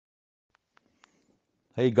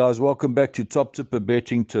Hey guys, welcome back to Top Tipper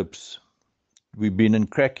Betting Tips. We've been in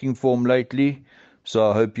cracking form lately,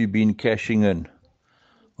 so I hope you've been cashing in.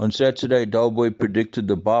 On Saturday, Dalboy predicted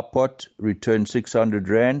the bar pot returned 600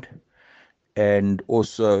 Rand, and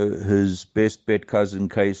also his best bet cousin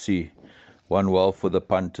Casey won well for the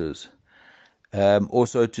punters.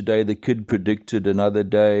 Also today, the kid predicted another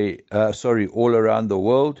day, all around the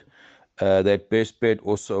world. That best bet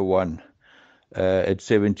also won at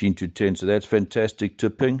 17 to 10, so that's fantastic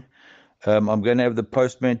tipping. I'm going to have the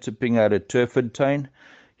postman tipping out at Turffontein.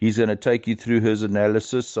 He's going to take you through his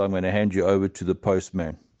analysis, so I'm going to hand you over to the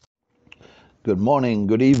postman. Good morning,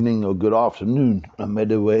 good evening, or good afternoon, no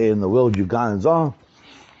matter where in the world you guys are.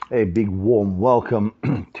 A big warm welcome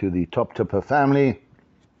to the Top Tipper family.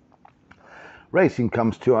 Racing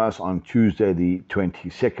comes to us on Tuesday, the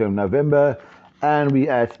 22nd of November, and we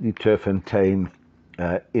at the Turffontein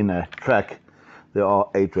inner track. There are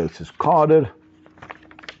 8 races carded,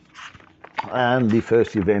 and the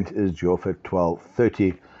first event is due off at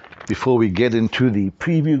 12:30. Before we get into the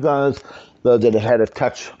preview, guys, those that have had a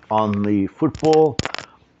touch on the football,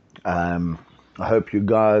 I hope you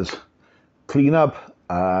guys clean up.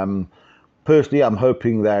 Personally, I'm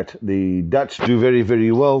hoping that the Dutch do very,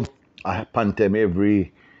 very well. I punt them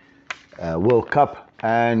every World Cup,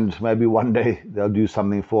 and maybe one day they'll do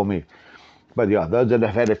something for me. But yeah, those that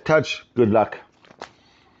have had a touch, good luck.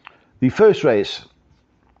 The first race,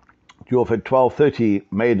 due off at 12:30,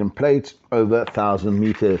 maiden plate over 1,000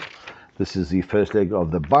 meters. This is the first leg of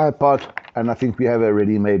the bipod, and I think we have a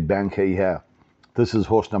ready-made banker here. This is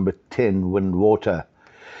horse number 10, Windwater.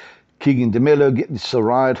 Keegan de Mello gets a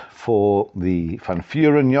ride for the Van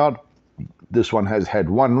Vuren yard. This one has had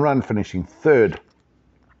one run, finishing third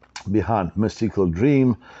behind Mystical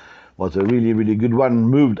Dream. Was a really, really good one.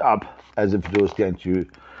 Moved up as if it was going to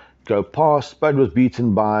go past, but was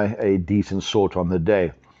beaten by a decent sort on the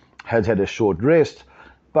day. Has had a short rest,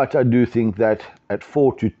 but I do think that at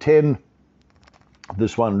 4 to 10,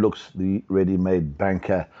 this one looks the ready-made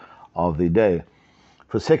banker of the day.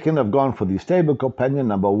 For second, I've gone for the stable companion,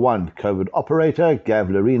 number 1, COVID operator, Gav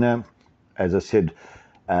Larina, as I said,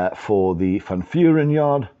 for the Van Vuren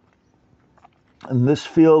yard. In this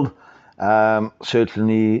field,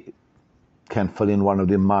 certainly can fill in one of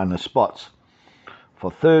the minor spots. For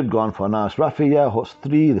third, gone for a nice roughie here, horse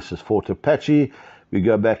 3, this is Fort Apache. We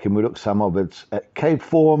go back and we look some of its at Cape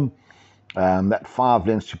form. That 5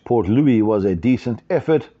 lengths to Port Louis was a decent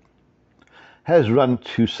effort. Has run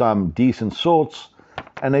to some decent sorts.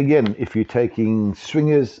 And again, if you're taking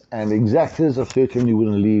swingers and exactors, I certainly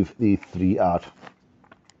wouldn't leave the 3 out.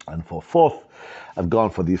 And for fourth, I've gone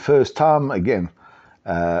for the first time, again,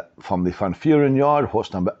 from the Van Vuren yard,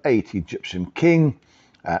 horse number 8, Egyptian King.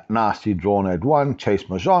 Nicely drawn at 1. Chase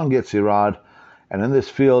Majan gets a ride. And in this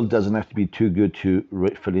field, doesn't have to be too good to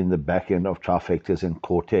fill in the back end of trifectas and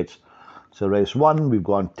quartets. So race 1, we've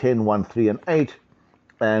gone 10, 1, 3, and 8.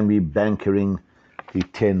 And we're bankering the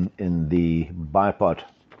 10 in the bipod.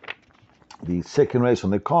 The second race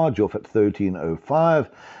on the card, you're off at 13:05.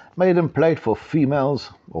 Maiden plate for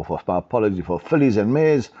females, or for fillies and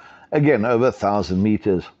mares. Again, over 1,000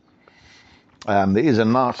 meters. There is a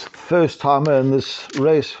nice first timer in this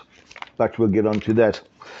race, but we'll get on to that.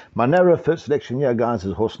 My narrow first selection here, guys,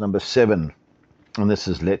 is horse number 7, and this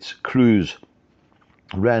is Let's Cruise.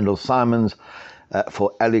 Randall Simons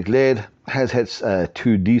for Alec Laird has had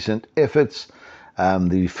 2 decent efforts.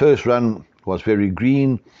 The first run was very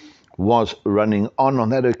green, was running on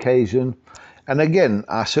that occasion, and again,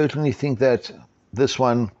 I certainly think that this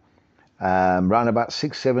one, round about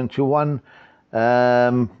 6, 7 to 1,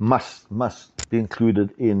 must be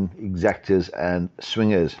included in exactors and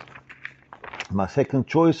swingers. My second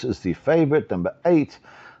choice is the favorite, number 8,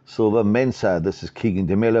 Silver Mensa. This is Keegan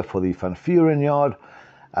de Mello for the Van Vuren yard.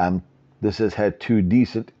 This has had 2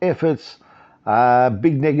 decent efforts.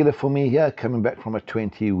 Big negative for me here, coming back from a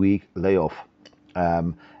 20-week layoff.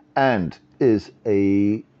 And is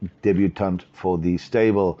a debutant for the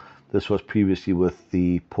stable. This was previously with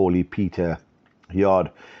the Paulie Peter yard.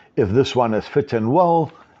 If this one is fit and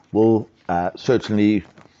well, will certainly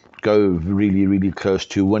go really, really close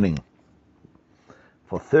to winning.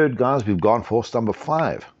 For third, guys, we've gone for horse number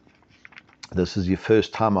 5. This is your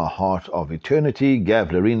first timer, Heart of Eternity, Gav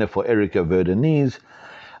Larina for Erica Verdenese.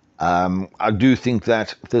 I do think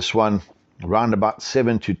that this one, round about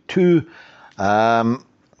 7 to 2,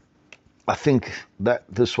 I think that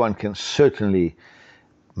this one can certainly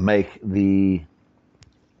make the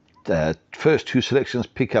first 2 selections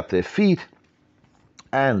pick up their feet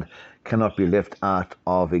and cannot be left out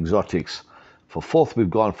of exotics. For fourth, we've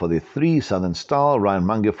gone for the 3, Southern Style, Ryan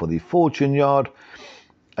Munger for the Fortune yard.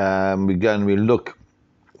 We go and we look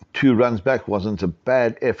 2 runs back, wasn't a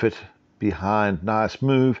bad effort behind Nice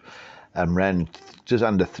Move, ran just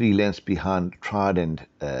under 3 lengths behind Tried and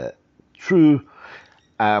True,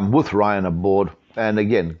 with Ryan aboard, and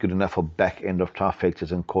again, good enough for back end of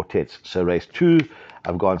trifectas and quartets. So race 2,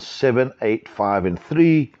 I've gone 7, 8, 5 and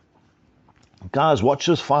 3. Guys, watch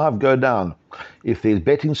this 5 go down. If there's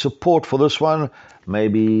betting support for this one,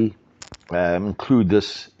 maybe include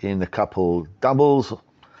this in a couple doubles,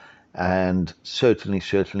 and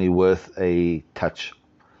certainly worth a touch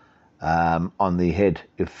on the head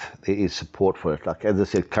if there is support for it. Like as I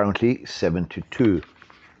said, currently 7-2.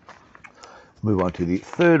 Move on to the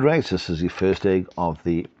third race. This is the first leg of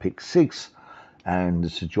the pick 6, and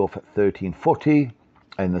this is off at 1340,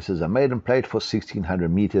 and this is a maiden plate for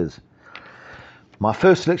 1600 meters. My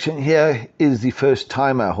first selection here is the first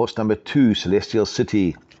timer, horse number 2, Celestial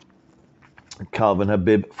City, Calvin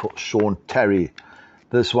Habib for Sean Tarry.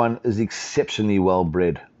 This one is exceptionally well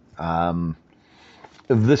bred. If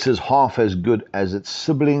this is half as good as its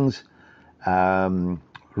siblings,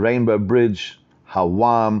 Rainbow Bridge,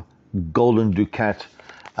 Hawam, Golden Ducat,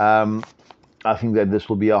 I think that this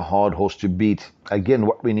will be a hard horse to beat. Again,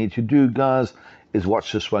 what we need to do, guys, is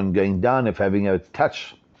watch this one going down, if having a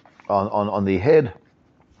touch on the head,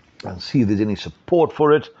 and see if there's any support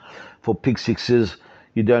for it. For pick 6s,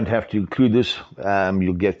 you don't have to include this.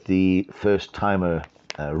 You'll get the first timer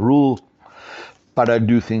rule, but I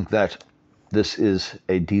do think that this is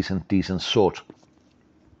a decent sort.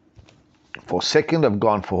 For second, I've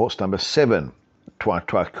gone for horse number 7, Twa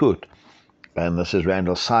Kut, and this is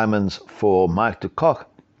Randall Simons for Mike de Kock.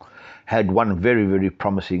 Had one very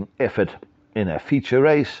promising effort in a feature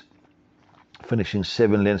race, finishing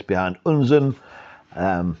 7 lengths behind Unzen.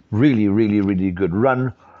 Really good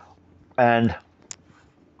run, and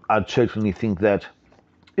I'd certainly think that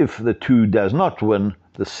if the 2 does not win,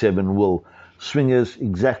 the 7 will. Swingers,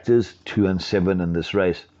 exactors, 2 and 7 in this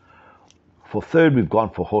race. For third, we've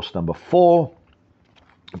gone for horse number 4,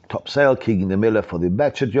 Top Sail, King in the Miller for the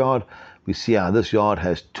Batchet yard. We see how this yard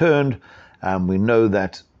has turned. We know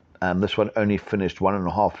that this one only finished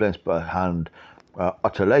 1.5 lengths behind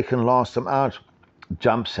Otter Laken last time out.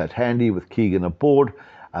 Jumps at handy with Keegan aboard.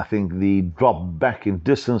 I think the drop back in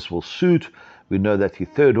distance will suit. We know that the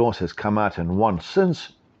third horse has come out and won since,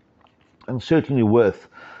 and certainly worth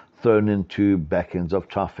thrown into back ends of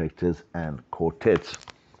trifectas and quartets.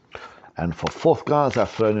 And for fourth, guys,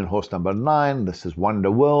 I've thrown in horse number 9. This is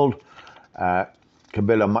Wonder World, Cabela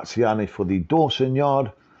Mazziani for the Dawson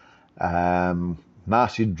yard.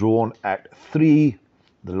 Nicely drawn at 3.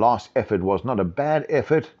 The last effort was not a bad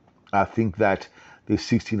effort. I think that the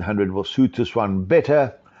 1600 will suit this one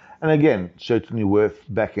better. And again, certainly worth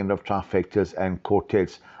back end of trifectas and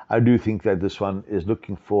quartets. I do think that this one is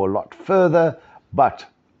looking for a lot further, but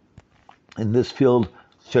in this field,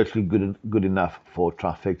 certainly good enough for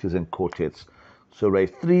trifectas and quartets. So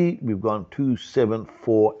race 3, we've gone 2, 7,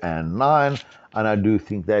 4, and 9, and I do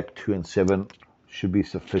think that 2 and 7 should be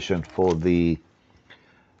sufficient for the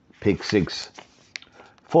pick 6.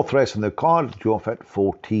 Fourth race on the card, draw off at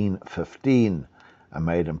 14:15. A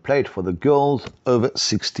maiden plate for the girls over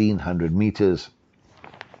 1600 meters.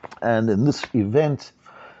 And in this event,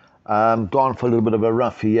 gone for a little bit of a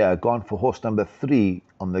rough year. Gone for horse number 3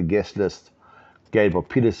 on the guest list, Gabriel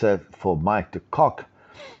Peterson for Mike de Kock.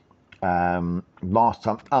 Last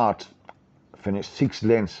time out, finished 6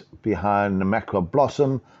 lengths behind the Macro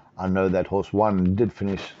Blossom. I know that horse 1 did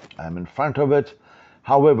finish in front of it.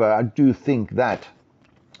 However, I do think that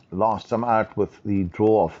last time out with the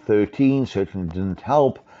draw of 13 certainly didn't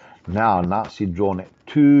help. Now nicely drawn at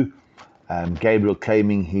 2. Gabriel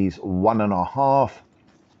claiming he's 1.5.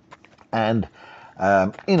 And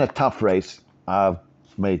in a tough race, I've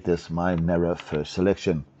made this my narrow first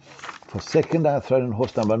selection. For second, I've thrown in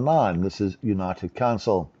horse number 9. This is United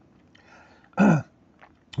Council.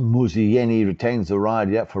 Muzieni retains the ride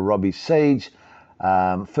here for Robbie Sage.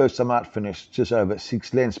 First time out, finished just over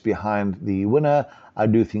 6 lengths behind the winner. I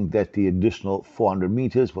do think that the additional 400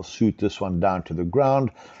 meters will suit this one down to the ground.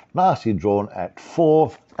 Nicely drawn at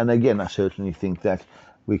 4. And again, I certainly think that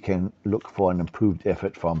we can look for an improved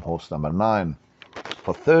effort from horse number 9.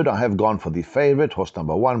 For third, I have gone for the favorite, horse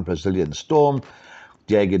number 1, Brazilian Storm.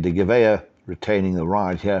 Diego de Gouveia retaining the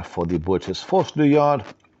ride here for the Butchers Forster yard.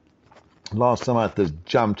 Last time out, this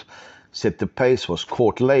jumped, set the pace, was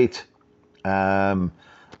caught late. And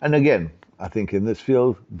again, I think in this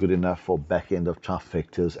field, good enough for back end of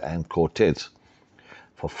trifectas and quartets.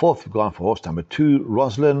 For fourth, we've gone for horse number 2,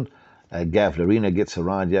 Roslyn. Gav Lorena gets a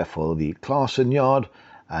ride here for the Clarkson yard.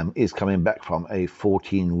 Is coming back from a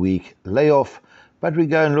 14-week layoff. But we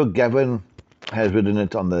go and look, Gavin has ridden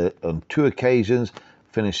it on 2 occasions,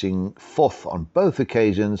 finishing fourth on both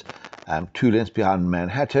occasions, 2 lengths behind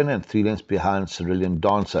Manhattan and 3 lengths behind Cerulean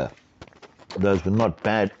Dancer. Those were not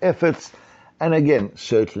bad efforts, and again,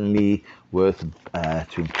 certainly worth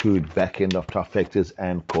to include back end of trifectas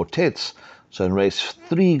and quartets. So in race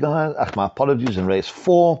 3, guys, my apologies, in race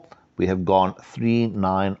 4, we have gone 3,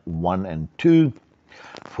 9, 1, and 2.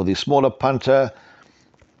 For the smaller punter,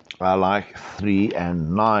 I like 3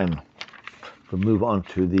 and 9. We'll move on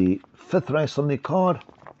to the 5th race on the card.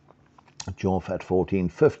 Jorf at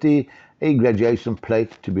 1450, a graduation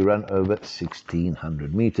plate to be run over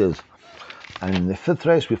 1600 meters. And in the 5th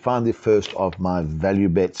race, we find the first of my value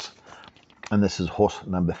bets. And this is horse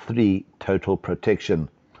number 3, Total Protection.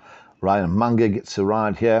 Ryan Munger gets a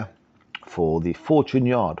ride here for the Fortune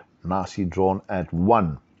Yard. Nicely drawn at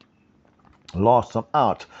 1. Last time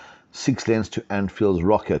out, 6 lengths to Anfield's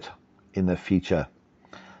Rocket in the feature.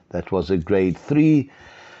 That was a grade 3.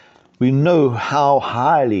 We know how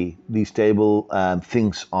highly the stable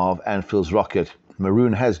thinks of Anfield's Rocket.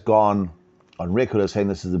 Maroon has gone on record as saying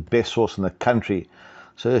this is the best horse in the country.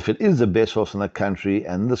 So if it is the best horse in the country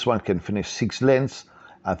and this one can finish 6 lengths,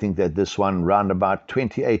 I think that this one round about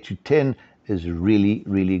 28 to 10 is really,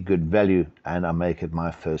 really good value, and I make it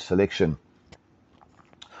my first selection.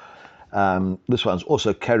 This one's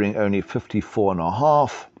also carrying only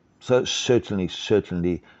 54.5, so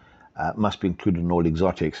certainly must be included in all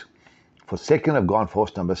exotics. For second, I've gone for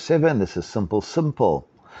horse number 7. This is Simple.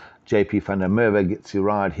 JP van der Merwe gets the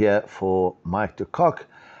ride here for Mike de Kock,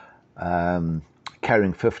 carrying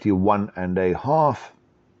 51.5.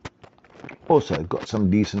 Also got some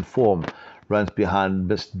decent form. Runs behind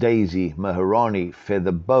Miss Daisy, Maharani,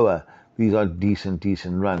 Feather Boa. These are decent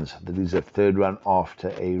runs. That is a 3rd run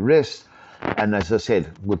after a rest. And as I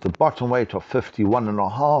said, with the bottom weight of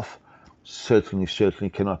 51.5, certainly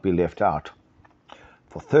cannot be left out.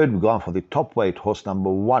 For 3rd, we've gone for the top weight, horse number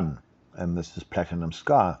 1, and this is Platinum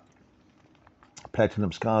Sky.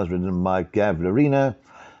 Platinum Sky is ridden by Gav Lorena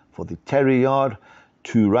for the Terry Yard.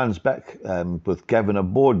 2 runs back with Gavin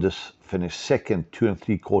aboard. This finished 2nd, 2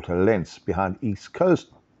 3/4 lengths behind East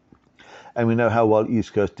Coast. And we know how well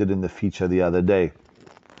East Coast did in the feature the other day.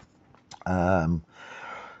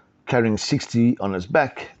 Carrying 60 on its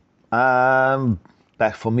back.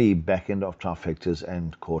 Back for me, back end of trifectas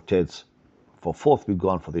and quartets. For 4th, we've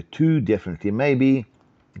gone for the 2, Definitely Maybe.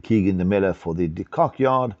 Keegan de Miller for the De Kock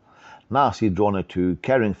Yard. Nicely drawn a 2,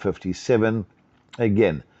 carrying 57.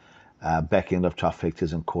 Again, back end of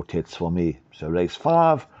trifectas and quartets for me. So race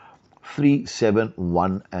 5, 3, 7,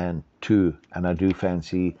 1, and 2. And I do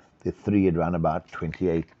fancy the 3 at around about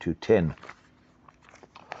 28 to 10.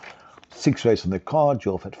 6th race on the card,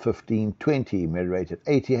 Jorf at 1520, made rate at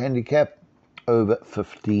 80 handicap, over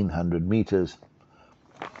 1500 meters.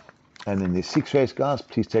 And in the 6th race, guys,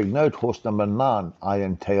 please take note, horse number 9,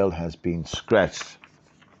 Iron Tail, has been scratched.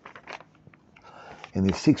 In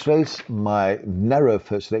the 6th race, my narrow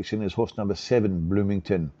first selection is horse number 7,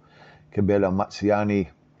 Bloomington. Kabela Matsiani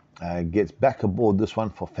gets back aboard this one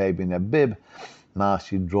for Fabian Abib.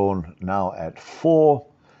 Nicely drawn now at 4.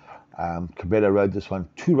 Cabela rode this one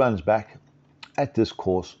 2 runs back at this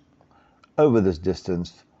course over this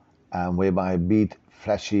distance, whereby I beat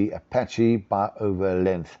Flashy Apache by over a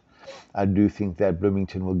length. I do think that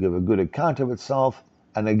Bloomington will give a good account of itself,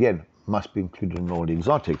 and again, must be included in all the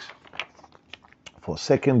exotics. For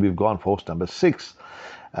 2nd, we've gone for horse number 6,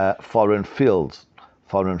 Foreign Fields.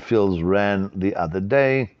 Foreign Fields ran the other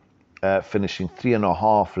day, finishing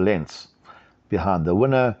 3.5 lengths behind the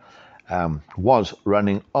winner. Was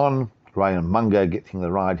running on. Ryan Munger getting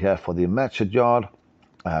the ride here for the Matchett Yard,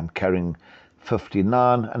 carrying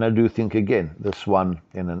 59. And I do think, again, this one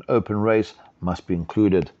in an open race must be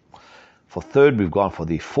included. For 3rd, we've gone for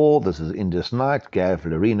the 4. This is Indus Knight, Gav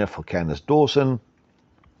Lorena for Candice Dawson.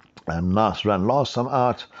 Nice run last time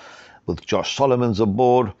out with Josh Solomons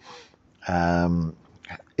aboard.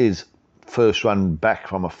 His first run back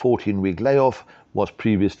from a 14-week layoff was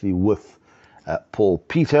previously with Paul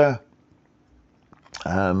Peter.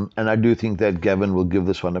 And I do think that Gavin will give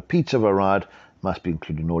this one a piece of a ride, must be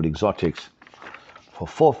included in all exotics. For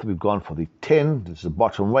 4th, we've gone for the 10. This is the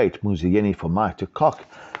bottom weight, Muzieni for Mike de Kock.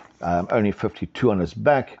 Only 52 on his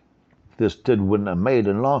back. This did win a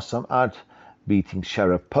maiden last time out, beating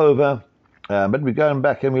Sharapova. But we're going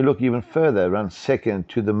back and we look even further, run 2nd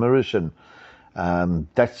to the Mauritian.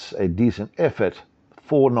 That's a decent effort.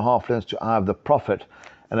 4.5 lengths to Eye of the Prophet.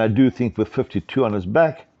 And I do think with 52 on his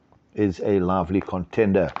back is a lively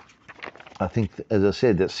contender. I think, as I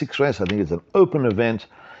said, that 6th race, I think it's an open event,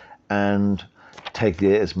 and take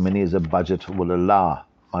there as many as the budget will allow.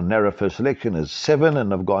 My narrow first selection is 7,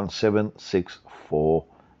 and I've gone 7, 6, 4,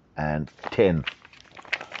 and 10.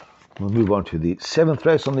 We'll move on to the 7th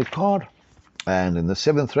race on the card. And in the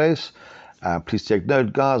 7th race, please take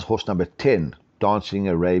note, guys, horse number 10, Dancing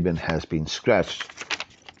Arabian, has been scratched.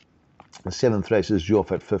 The 7th race is Jorf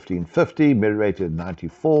at 1550, merit rated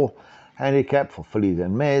 94, handicap for fillies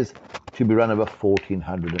and mares, to be run over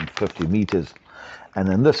 1450 meters. And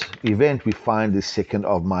in this event, we find the second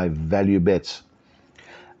of my value bets.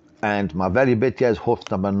 And my value bet here is horse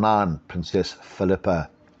number 9, Princess Philippa.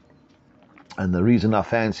 And the reason I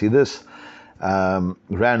fancy this,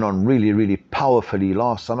 ran on really powerfully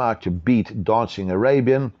last time out to beat Dancing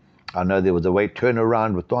Arabian. I know there was a weight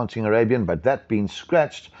turnaround with Dancing Arabian, but that being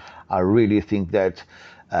scratched, I really think that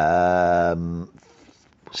 7-2,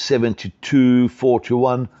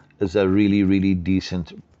 4-1 is a really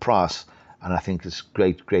decent price, and I think it's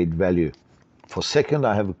great value. For second,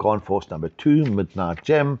 I have gone for horse number 2, Midnight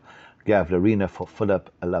Gem, Gavlarina for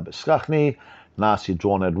Philip Alabaskhani. Nicely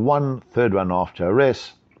drawn at 1, third one after a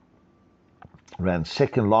rest. Ran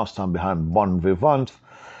second last time behind Bon Vivant.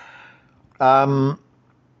 I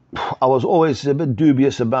was always a bit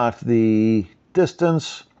dubious about the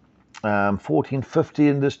distance. 1450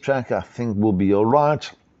 in this track, I think, will be all right.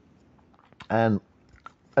 And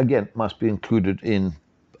again, must be included in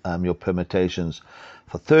your permutations.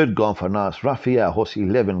 For third, gone for nice roughie, horse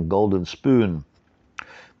 11, Golden Spoon.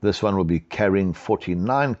 This one will be carrying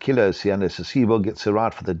 49 kilos. Sianda Sasibo gets it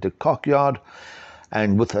right for the De Kock yard.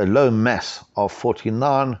 And with a low mass of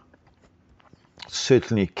 49,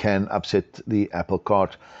 certainly can upset the apple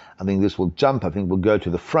cart. I think this will jump. I think we'll go to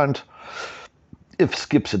the front. If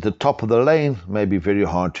skips at the top of the lane, may be very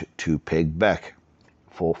hard to peg back.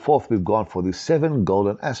 For fourth, we've gone for the 7,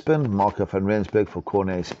 Golden Aspen, Marco van Rensburg for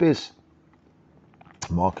Corne Spies.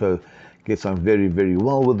 Marco gets on very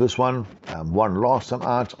well with this one. Won last time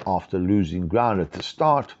out after losing ground at the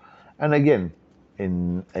start. And again,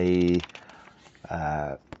 in a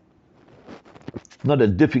not a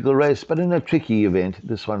difficult race, but in a tricky event,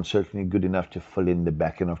 this one's certainly good enough to fill in the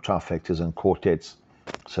back end of trifectas and quartets.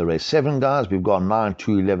 So race 7, guys, we've got 9,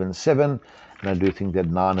 2, 11, 7, and I do think that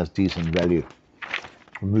 9 is decent value.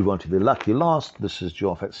 We'll move on to the lucky last. This is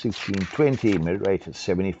Joff at 1620, merit rated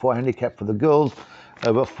 74, handicap for the girls,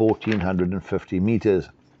 over 1450 meters.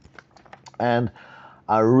 And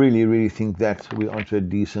I really think that we're onto a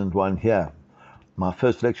decent one here. My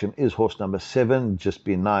first selection is horse number 7, Just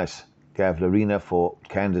Be Nice, Gavlarina for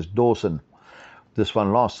Candace Dawson. This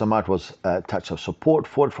one last time out was a touch of support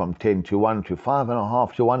for it, from 10-1 to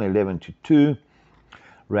 5.5 to 1, 11-2.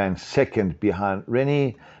 Ran second behind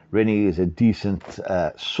Rennie. Rennie is a decent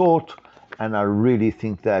sort, and I really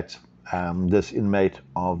think that this inmate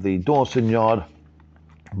of the Dawson yard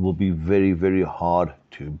will be very hard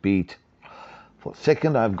to beat. For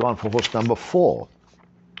second, I've gone for horse number 4.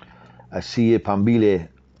 Asiye Pambile,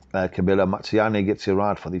 Kabela Matsiane gets it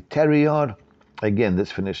right for the Terry yard. Again,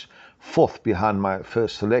 this finished 4th behind my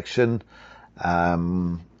first selection.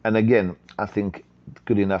 And again, I think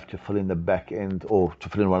good enough to fill in the back end, or to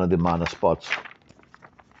fill in one of the minor spots.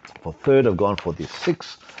 For third, I've gone for the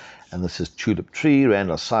 6, and this is Tulip Tree,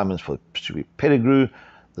 Randall Simons for Pettigrew.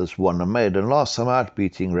 This won a maiden last time out,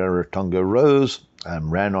 beating Rarotonga Rose,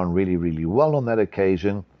 ran on really well on that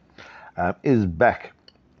occasion. Is back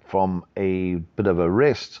from a bit of a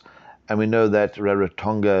rest, and we know that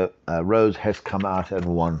Rarotonga Rose has come out and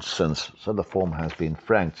won since, so the form has been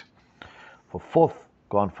franked. For fourth,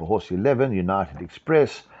 gone for horse 11, United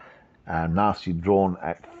Express, nicely drawn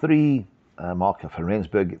at 3. Marco van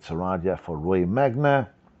Rensburg gets a ride here for Roy Magna.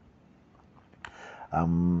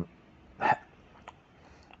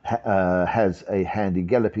 Has a handy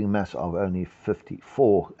galloping mass of only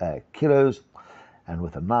 54 kilos, and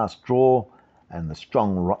with a nice draw and the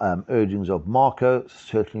strong urgings of Marco,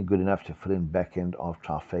 certainly good enough to fill in back end of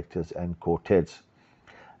trifectas and quartets.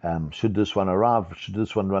 Should this one arrive, should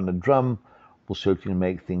this one run a drum, will certainly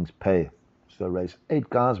make things pay. So race 8,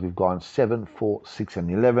 guys, we've gone 7, 4, 6 and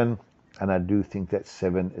 11, and I do think that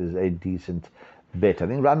 7 is a decent bet. I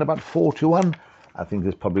think round about 4-1, I think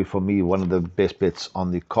is probably for me one of the best bets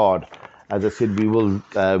on the card. As I said,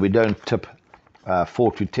 we don't tip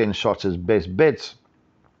 4 to 10 shots as best bets,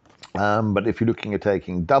 but if you're looking at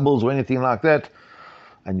taking doubles or anything like that,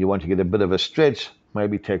 and you want to get a bit of a stretch,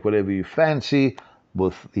 maybe take whatever you fancy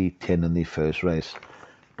with the 10 in the first race.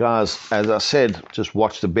 Guys, as I said, just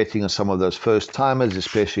watch the betting on some of those first timers,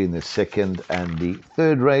 especially in the second and the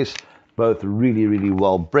third race. Both really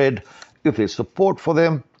well bred. If there's support for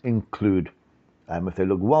them, include. If they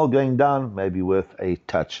look well going down, maybe worth a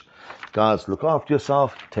touch. Guys, look after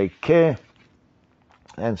yourself, take care,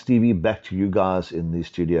 and Stevie, back to you guys in the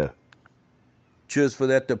studio. Cheers for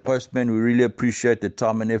that, the postman. We really appreciate the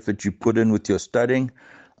time and effort you put in with your studying.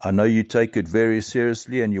 I know you take it very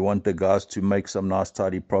seriously, and you want the guys to make some nice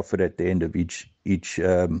tidy profit at the end of each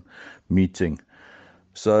meeting.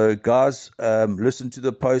 So, guys, listen to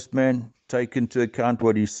the postman, take into account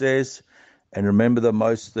what he says, and remember the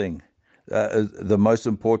most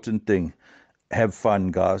important thing: have fun,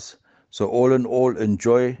 guys. So, all in all,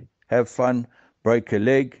 enjoy, have fun, break a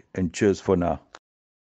leg, and cheers for now.